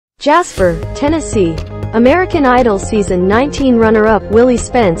Jasper, Tennessee. American Idol Season 19 runner-up Willie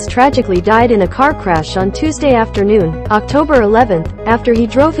Spence tragically died in a car crash on Tuesday afternoon, October 11th, after he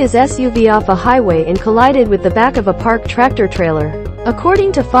drove his SUV off a highway and collided with the back of a parked tractor-trailer.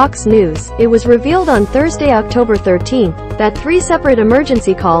 According to Fox News, it was revealed on Thursday, October 13th, that 3 separate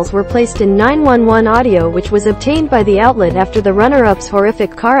emergency calls were placed in 911 audio, which was obtained by the outlet after the runner-up's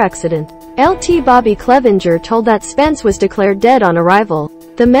horrific car accident. LT Bobby Clevenger told that Spence was declared dead on arrival.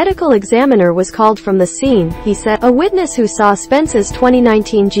 The medical examiner was called from the scene, he said. A witness who saw Spence's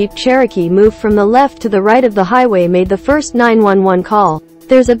 2019 Jeep Cherokee move from the left to the right of the highway made the first 911 call.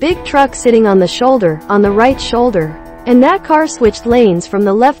 "There's a big truck sitting on the shoulder, on the right shoulder. And that car switched lanes from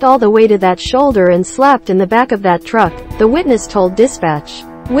the left all the way to that shoulder and slapped in the back of that truck," the witness told dispatch.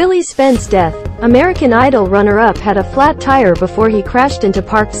 Willie Spence death. American Idol runner-up had a flat tire before he crashed into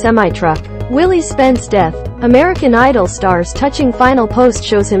parked semi-truck. Willie Spence death. American Idol star's touching final post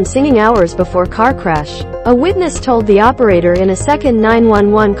shows him singing hours before car crash. A witness told the operator in a second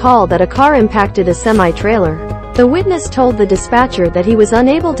 911 call that a car impacted a semi-trailer. The witness told the dispatcher that he was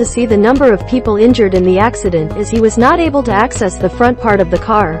unable to see the number of people injured in the accident as he was not able to access the front part of the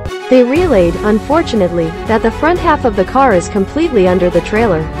car. They relayed, unfortunately, that the front half of the car is completely under the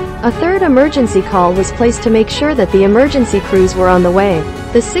trailer. A third emergency call was placed to make sure that the emergency crews were on the way.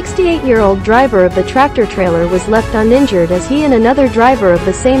 The 68-year-old driver of the tractor-trailer was left uninjured as he and another driver of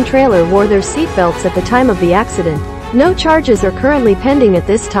the same trailer wore their seatbelts at the time of the accident. No charges are currently pending at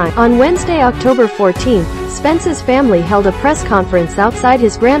this time. On Wednesday, October 14th, Spence's family held a press conference outside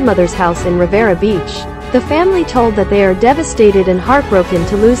his grandmother's house in Rivera Beach. The family told that they are devastated and heartbroken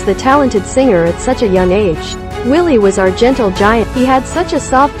to lose the talented singer at such a young age. "Willie was our gentle giant. He had such a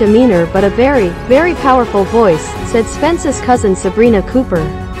soft demeanor but a very, very powerful voice," said Spence's cousin Sabrina Cooper.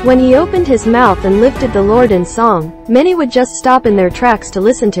 "When he opened his mouth and lifted the Lord in song, many would just stop in their tracks to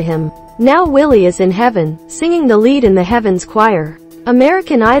listen to him. Now Willie is in heaven, singing the lead in the Heavens Choir."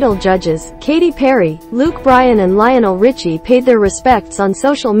 American Idol judges, Katy Perry, Luke Bryan and Lionel Richie paid their respects on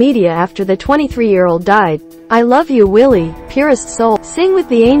social media after the 23-year-old died. "I love you, Willie, purest soul. Sing with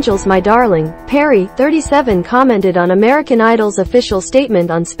the angels, my darling," Perry, 37, commented on American Idol's official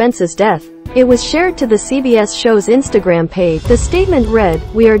statement on Spence's death. It was shared to the CBS show's Instagram page. The statement read,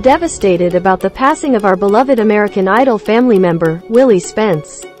 "We are devastated about the passing of our beloved American Idol family member, Willie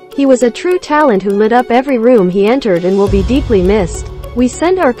Spence. He was a true talent who lit up every room he entered and will be deeply missed. We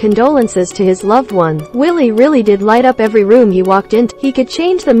send our condolences to his loved ones. Willie really did light up every room he walked into. He could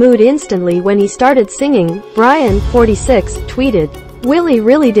change the mood instantly when he started singing," Bryan, 46, tweeted. "Willie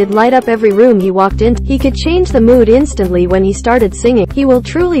really did light up every room he walked into. He could change the mood instantly when he started singing. He will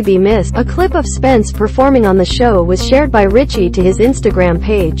truly be missed." A clip of Spence performing on the show was shared by Richie to his Instagram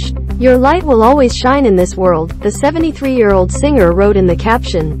page. "Your light will always shine in this world," the 73-year-old singer wrote in the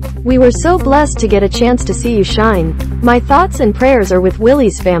caption. "We were so blessed to get a chance to see you shine. My thoughts and prayers are with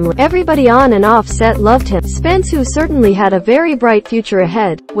Willie's family. Everybody on and off set loved him." Spence, who certainly had a very bright future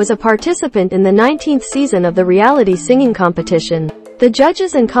ahead, was a participant in the 19th season of the reality singing competition. The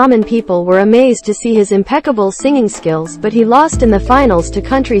judges and common people were amazed to see his impeccable singing skills, but he lost in the finals to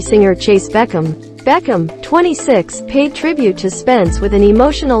country singer Chase Beckham. Beckham, 26, paid tribute to Spence with an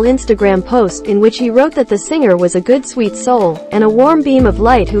emotional Instagram post in which he wrote that the singer was a good sweet soul, and a warm beam of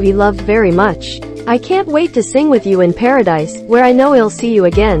light who he loved very much. "I can't wait to sing with you in paradise, where I know I'll see you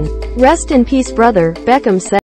again. Rest in peace, brother," Beckham said.